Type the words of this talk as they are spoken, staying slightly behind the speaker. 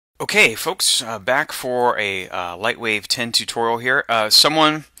Okay, folks, back for a Lightwave 10 tutorial here.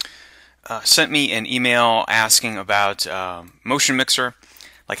 Someone sent me an email asking about motion mixer.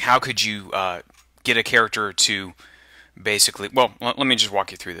 Like, how could you get a character to basically? Well, let me just walk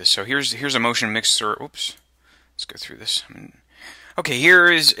you through this. So here's a motion mixer. Oops, let's go through this. Okay,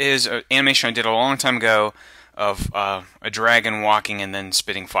 here is an animation I did a long time ago of a dragon walking and then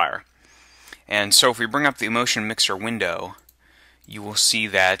spitting fire. And so if we bring up the motion mixer window, you will see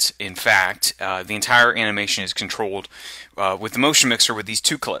that, in fact, the entire animation is controlled with the motion mixer with these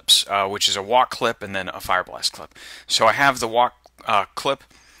two clips, which is a walk clip and then a fire blast clip. So I have the walk clip,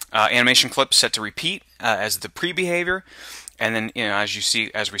 animation clip set to repeat as the pre-behavior, and then as you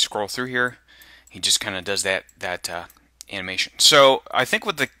see as we scroll through here, he just kind of does that animation. So I think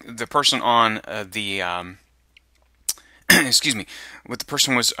what the person on the excuse me, what the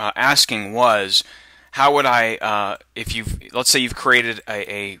person was asking was, how would I, let's say you've created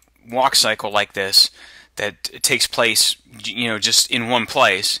a walk cycle like this that takes place, just in one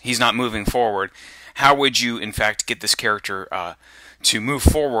place, he's not moving forward, how would you, in fact, get this character to move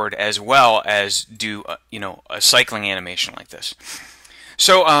forward as well as do, a cycling animation like this?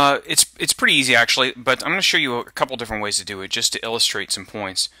 So it's pretty easy, actually, but I'm going to show you a couple different ways to do it just to illustrate some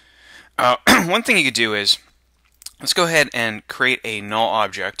points. One thing you could do is, let's go ahead and create a null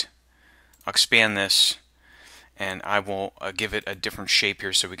object. I'll expand this, and I will give it a different shape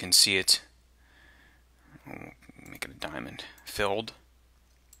here so we can see it. I'll make it a diamond filled.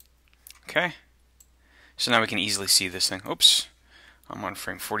 Okay. So now we can easily see this thing. Oops. I'm on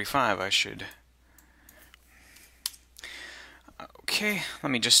frame 45. I should. Okay. Let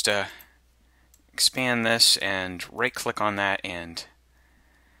me just expand this and right-click on that, and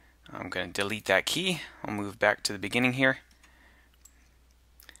I'm going to delete that key. I'll move back to the beginning here.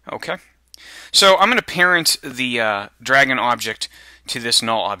 Okay. So I'm going to parent the dragon object to this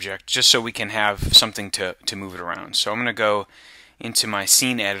null object just so we can have something to move it around. So I'm going to go into my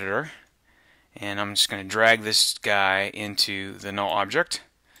scene editor, and I'm just going to drag this guy into the null object.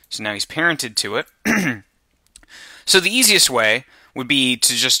 So now he's parented to it. So the easiest way would be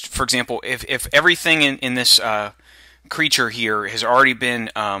to just, for example, if everything in this creature here has already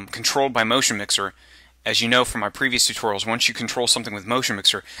been controlled by Motion Mixer, as you know from my previous tutorials, once you control something with Motion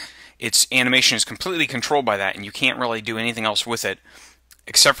Mixer, its animation is completely controlled by that, and you can't really do anything else with it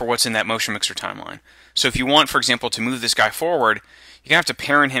except for what's in that Motion Mixer timeline. So if you want, for example, to move this guy forward, you're going to have to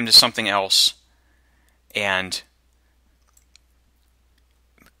parent him to something else and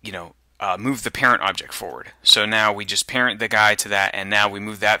move the parent object forward. So now we just parent the guy to that, and now we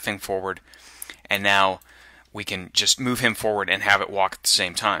move that thing forward, and now we can just move him forward and have it walk at the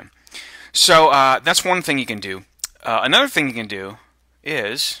same time. So that's one thing you can do. Another thing you can do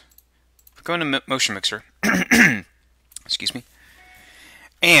is go into Motion Mixer, excuse me,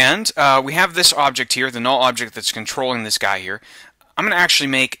 and we have this object here, the null object that's controlling this guy here. I'm going to actually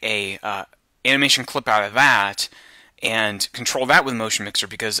make a animation clip out of that and control that with Motion Mixer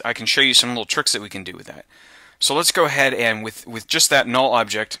because I can show you some little tricks that we can do with that. So let's go ahead and with just that null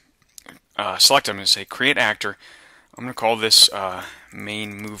object, select, I'm going to say Create Actor. I'm going to call this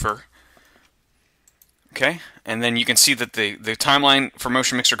Main Mover. Okay, and then you can see that the timeline for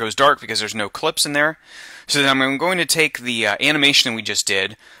Motion Mixer goes dark because there's no clips in there. So then I'm going to take the animation that we just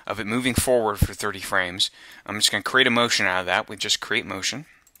did of it moving forward for 30 frames. I'm just going to create a motion out of that. We just create motion.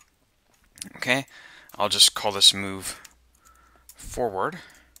 Okay, I'll just call this move forward.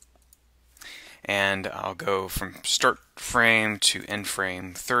 And I'll go from start frame to end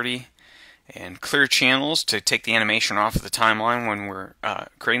frame 30. And clear channels to take the animation off of the timeline when we're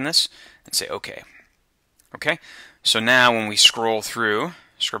creating this. And say OK. Okay, so now when we scrub through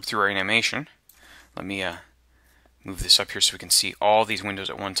our animation, let me move this up here so we can see all these windows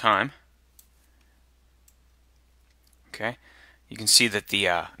at one time. Okay, you can see that the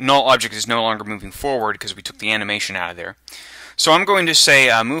null object is no longer moving forward because we took the animation out of there. So I'm going to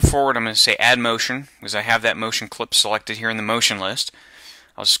say move forward. I'm going to say add motion because I have that motion clip selected here in the motion list.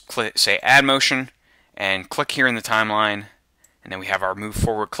 I'll just say add motion and click here in the timeline, and then we have our move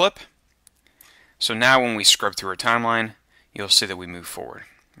forward clip. So now when we scrub through our timeline, you'll see that we move forward.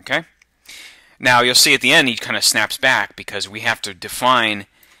 Okay? Now you'll see at the end he kind of snaps back because we have to define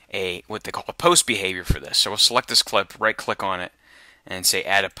what they call a post behavior for this. So we'll select this clip, right click on it, and say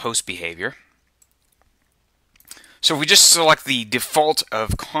add a post behavior. So if we just select the default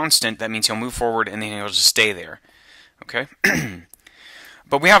of constant, that means he'll move forward and then he'll just stay there. Okay?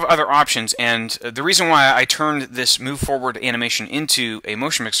 But we have other options, and the reason why I turned this move forward animation into a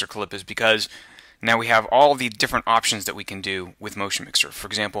Motion Mixer clip is because now we have all the different options that we can do with Motion Mixer. For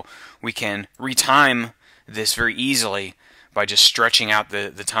example, we can retime this very easily by just stretching out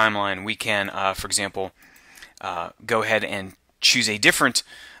the timeline, we can, for example, go ahead and choose a different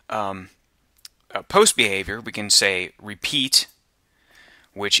post behavior. We can say repeat,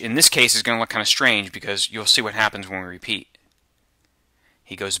 which in this case is going to look kind of strange because you'll see what happens when we repeat.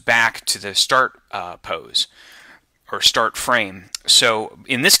 He goes back to the start pose or start frame. So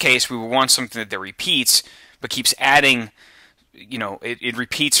in this case, we will want something that repeats but keeps adding, you know, it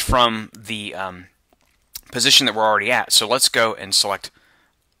repeats from the position that we're already at. So let's go and select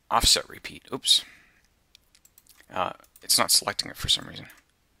offset repeat. Oops. It's not selecting it for some reason.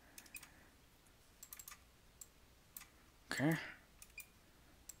 Okay.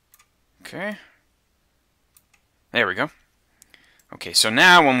 Okay. There we go. Okay, so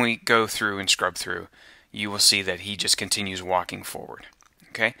now when we go through and scrub through, you will see that he just continues walking forward.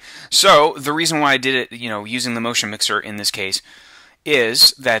 Okay, so the reason why I did it, you know, using the motion mixer in this case,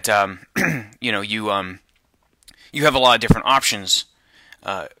 is that you know, you have a lot of different options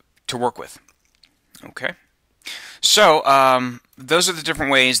to work with. Okay, so those are the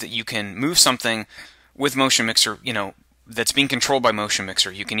different ways that you can move something with motion mixer, you know, that's being controlled by motion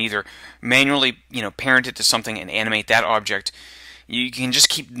mixer. You can either manually, you know, parent it to something and animate that object. You can just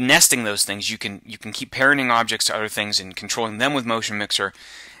keep nesting those things. You can keep parenting objects to other things and controlling them with motion mixer,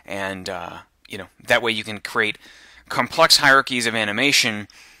 and you know, that way you can create complex hierarchies of animation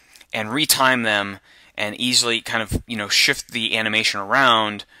and retime them and easily kind of, you know, shift the animation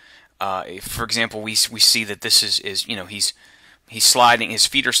around. For example, we see that this is you know, he's sliding, his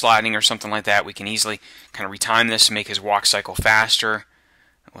feet are sliding or something like that. We can easily kind of retime this and make his walk cycle faster.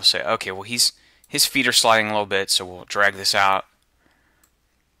 We'll say, okay, well, his feet are sliding a little bit, so we'll drag this out.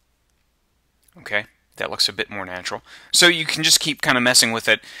 Okay, that looks a bit more natural. So you can just keep kind of messing with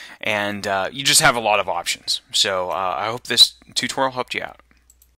it, and you just have a lot of options. So I hope this tutorial helped you out.